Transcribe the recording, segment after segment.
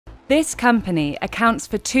This company accounts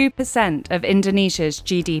for 2% of Indonesia's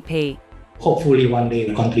GDP. Hopefully one day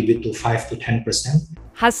will contribute to 5 to 10%.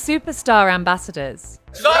 Has superstar ambassadors.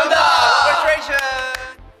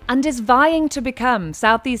 And is vying to become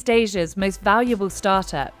Southeast Asia's most valuable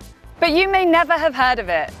startup. But you may never have heard of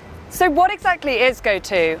it. So what exactly is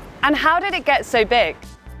GoTo, and how did it get so big?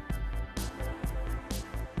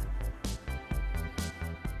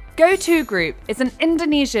 GoTo Group is an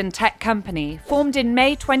Indonesian tech company formed in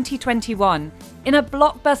May 2021 in a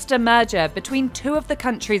blockbuster merger between two of the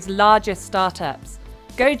country's largest startups,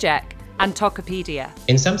 Gojek and Tokopedia.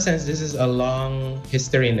 In some sense, this is a long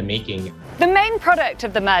history in the making. The main product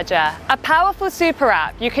of the merger, a powerful super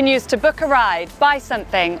app you can use to book a ride, buy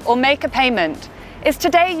something, or make a payment, is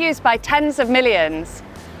today used by tens of millions.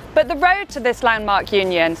 But the road to this landmark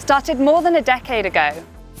union started more than a decade ago.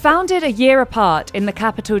 Founded a year apart in the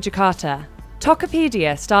capital Jakarta,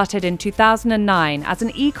 Tokopedia started in 2009 as an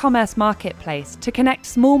e-commerce marketplace to connect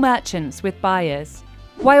small merchants with buyers,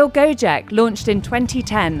 while Gojek launched in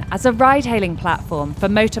 2010 as a ride-hailing platform for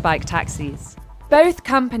motorbike taxis. Both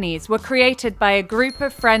companies were created by a group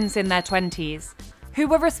of friends in their 20s who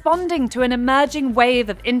were responding to an emerging wave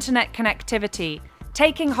of internet connectivity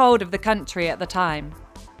taking hold of the country at the time.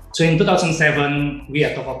 So in 2007, we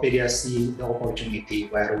at Tokopedia see the opportunity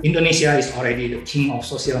where Indonesia is already the king of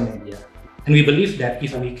social media. And we believe that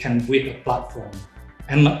if we can build a platform,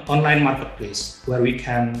 an online marketplace where we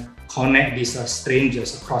can connect these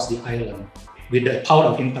strangers across the island with the power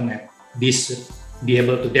of internet, this should be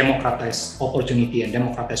able to democratize opportunity and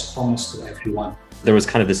democratize commerce to everyone. There was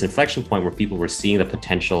kind of this inflection point where people were seeing the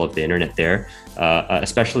potential of the internet there,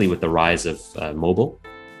 especially with the rise of mobile.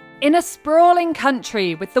 In a sprawling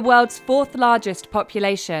country with the world's fourth largest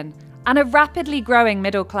population and a rapidly growing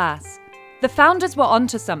middle class, the founders were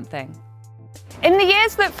onto something. In the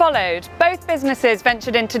years that followed, both businesses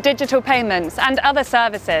ventured into digital payments and other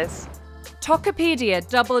services. Tokopedia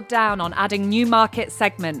doubled down on adding new market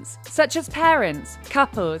segments, such as parents,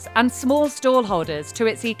 couples, and small stallholders to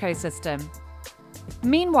its ecosystem.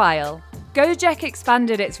 Meanwhile, Gojek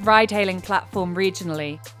expanded its ride-hailing platform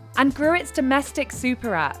regionally and grew its domestic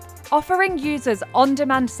super app, offering users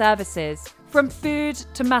on-demand services from food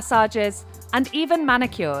to massages and even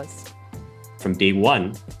manicures. From day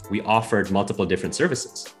one, we offered multiple different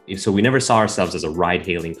services. So we never saw ourselves as a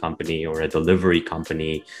ride-hailing company or a delivery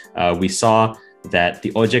company. We saw that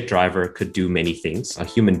the Gojek driver could do many things. A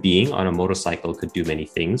human being on a motorcycle could do many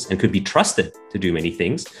things and could be trusted to do many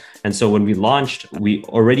things. And so when we launched, we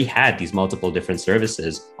already had these multiple different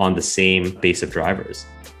services on the same base of drivers.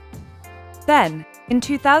 Then, in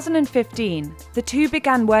 2015, the two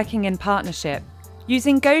began working in partnership,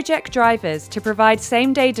 using Gojek drivers to provide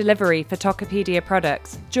same-day delivery for Tokopedia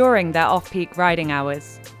products during their off-peak riding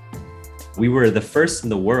hours. We were the first in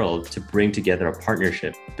the world to bring together a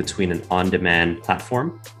partnership between an on-demand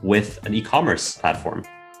platform with an e-commerce platform.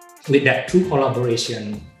 With that true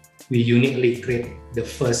collaboration, we uniquely create the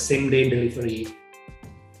first same-day delivery.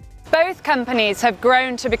 Both companies have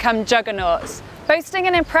grown to become juggernauts, boasting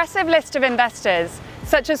an impressive list of investors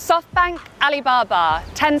such as SoftBank, Alibaba,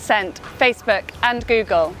 Tencent, Facebook, and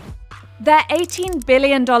Google. Their $18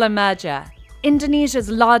 billion merger, Indonesia's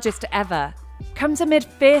largest ever, comes amid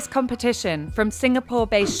fierce competition from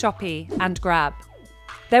Singapore-based Shopee and Grab.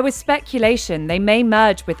 There was speculation they may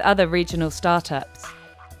merge with other regional startups.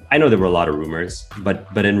 I know there were a lot of rumors,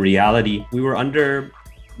 but in reality, we were under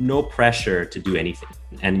no pressure to do anything.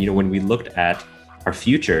 And when we looked at our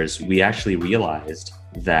futures, we actually realized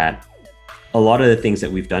that a lot of the things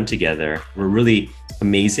that we've done together were really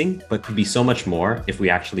amazing, but could be so much more if we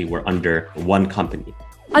actually were under one company.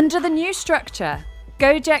 Under the new structure,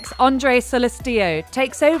 Gojek's Andre Sulistyo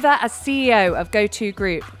takes over as CEO of GoTo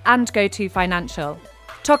Group and GoTo Financial.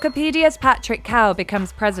 Tokopedia's Patrick Cao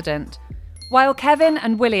becomes president, while Kevin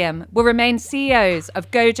and William will remain CEOs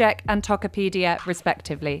of Gojek and Tokopedia,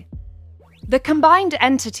 respectively. The combined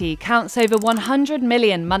entity counts over 100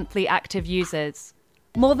 million monthly active users,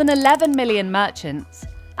 more than 11 million merchants,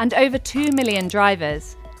 and over 2 million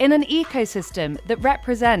drivers in an ecosystem that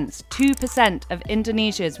represents 2% of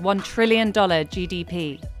Indonesia's $1 trillion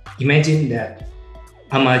GDP. Imagine that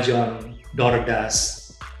Amazon,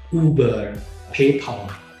 DoorDash, Uber,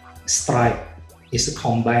 PayPal, Stripe is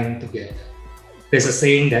combined together. There's a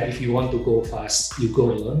saying that if you want to go fast, you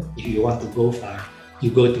go alone. If you want to go far,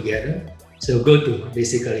 you go together. So GoTo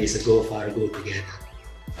basically is a go far, go together.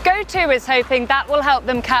 GoTo is hoping that will help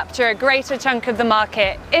them capture a greater chunk of the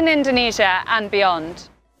market in Indonesia and beyond.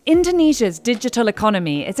 Indonesia's digital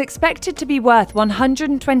economy is expected to be worth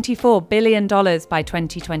 $124 billion by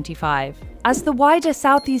 2025, as the wider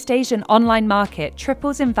Southeast Asian online market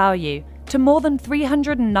triples in value to more than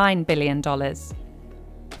 $309 billion.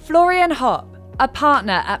 Florian Hopp, a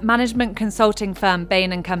partner at management consulting firm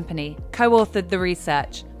Bain & Company, co-authored the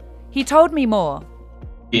research. He told me more.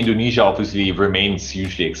 Indonesia obviously remains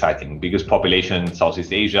hugely exciting. Biggest population in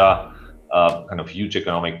Southeast Asia, kind of huge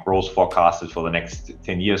economic growth forecasted for the next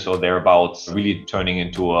 10 years or thereabouts, really turning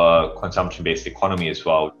into a consumption-based economy as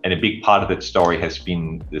well. And a big part of that story has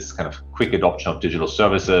been this kind of quick adoption of digital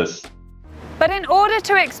services. But in order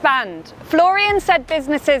to expand, Florian said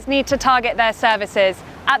businesses need to target their services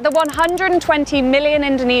at the 120 million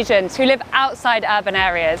Indonesians who live outside urban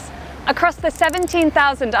areas, across the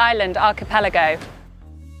 17,000 island archipelago.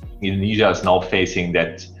 Indonesia is now facing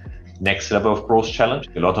that next level of growth challenge.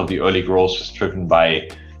 A lot of the early growth was driven by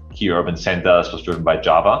key urban centers, was driven by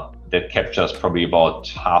Java. That captures probably about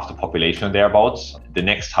half the population thereabouts. The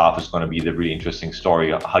next half is going to be the really interesting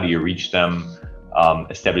story. How do you reach them?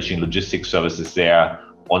 Establishing logistics services there,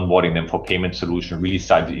 onboarding them for payment solution, really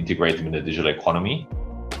starting to integrate them in the digital economy.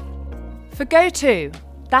 For GoTo,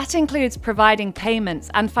 that includes providing payments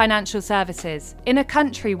and financial services in a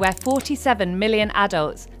country where 47 million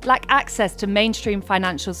adults lack access to mainstream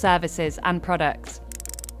financial services and products.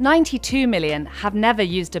 92 million have never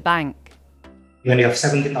used a bank. When you have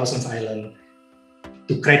 17,000 islands,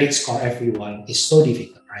 to credit score everyone is so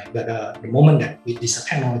difficult, right? But the moment that with this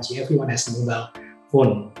technology, everyone has a mobile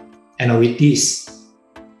phone, and with this,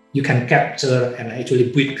 you can capture and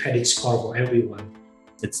actually build credit score for everyone.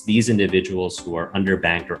 It's these individuals who are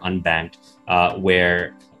underbanked or unbanked,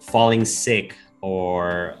 where falling sick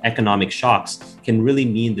or economic shocks can really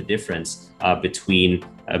mean the difference between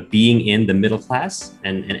being in the middle class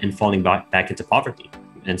and falling back into poverty.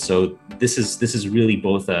 And so this is really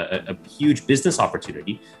both a huge business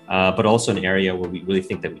opportunity, but also an area where we really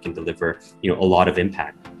think that we can deliver, a lot of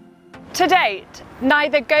impact. To date,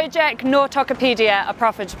 neither Gojek nor Tokopedia are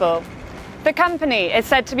profitable. The company is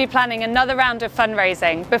said to be planning another round of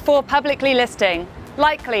fundraising before publicly listing,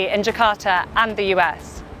 likely in Jakarta and the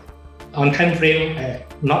US. On time frame,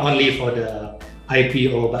 not only for the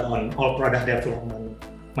IPO, but on all product development,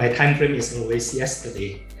 my time frame is always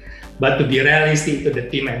yesterday. But to be realistic to the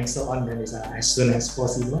team and so on, then is as soon as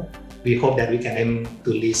possible. We hope that we can aim to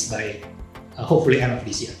list by hopefully end of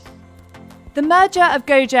this year. The merger of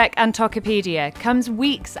Gojek and Tokopedia comes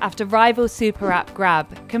weeks after rival superapp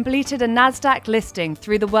Grab completed a Nasdaq listing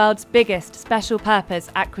through the world's biggest special-purpose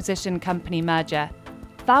acquisition company merger,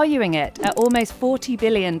 valuing it at almost $40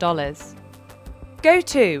 billion.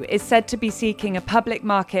 GoTo is said to be seeking a public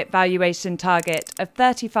market valuation target of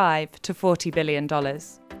 $35 to $40 billion.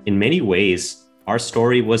 In many ways, our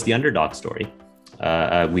story was the underdog story.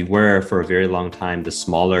 We were, for a very long time, the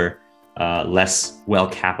smaller, less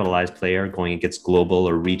well-capitalized player going against global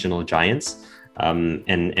or regional giants.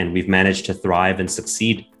 And we've managed to thrive and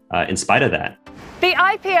succeed in spite of that. The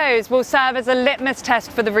IPOs will serve as a litmus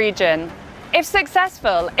test for the region. If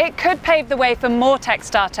successful, it could pave the way for more tech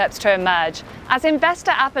startups to emerge as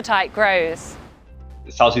investor appetite grows.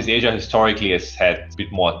 Southeast Asia historically has had a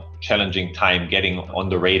bit more challenging time getting on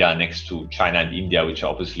the radar next to China and India, which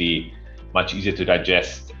are obviously much easier to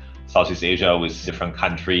digest. Southeast Asia with different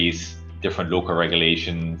countries, different local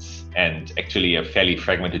regulations, and actually a fairly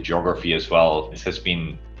fragmented geography as well. This has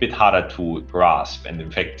been a bit harder to grasp. And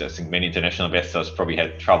in fact, I think many international investors probably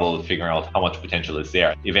had trouble figuring out how much potential is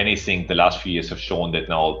there. If anything, the last few years have shown that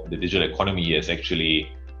now the digital economy is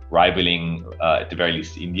actually rivaling, at the very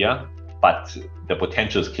least, India. But the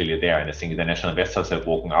potential is clearly there. And I think international investors have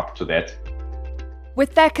woken up to that.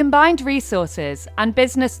 With their combined resources and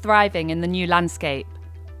business thriving in the new landscape,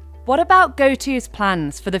 what about GoTo's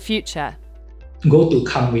plans for the future? GoTo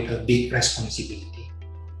comes with a big responsibility.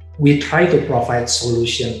 We try to provide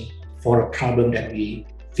solution for a problem that we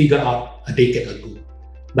figured out a decade ago.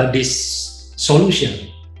 But this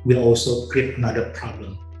solution will also create another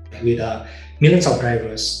problem. With millions of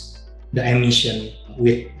drivers, the emission,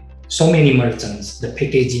 with so many merchants, the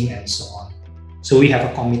packaging and so on. So we have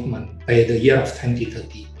a commitment by the year of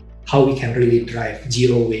 2030, how we can really drive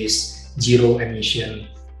zero waste, zero emission,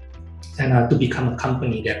 and to become a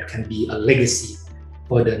company that can be a legacy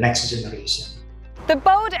for the next generation. The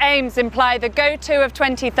bold aims imply the GoTo of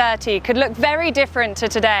 2030 could look very different to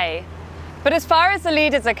today. But as far as the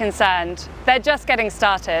leaders are concerned, they're just getting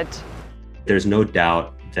started. There's no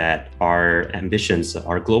doubt that our ambitions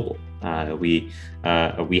are global. We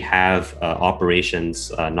have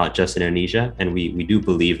operations not just in Indonesia, and we do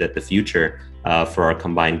believe that the future for our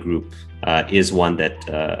combined group is one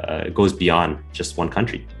that goes beyond just one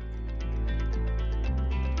country.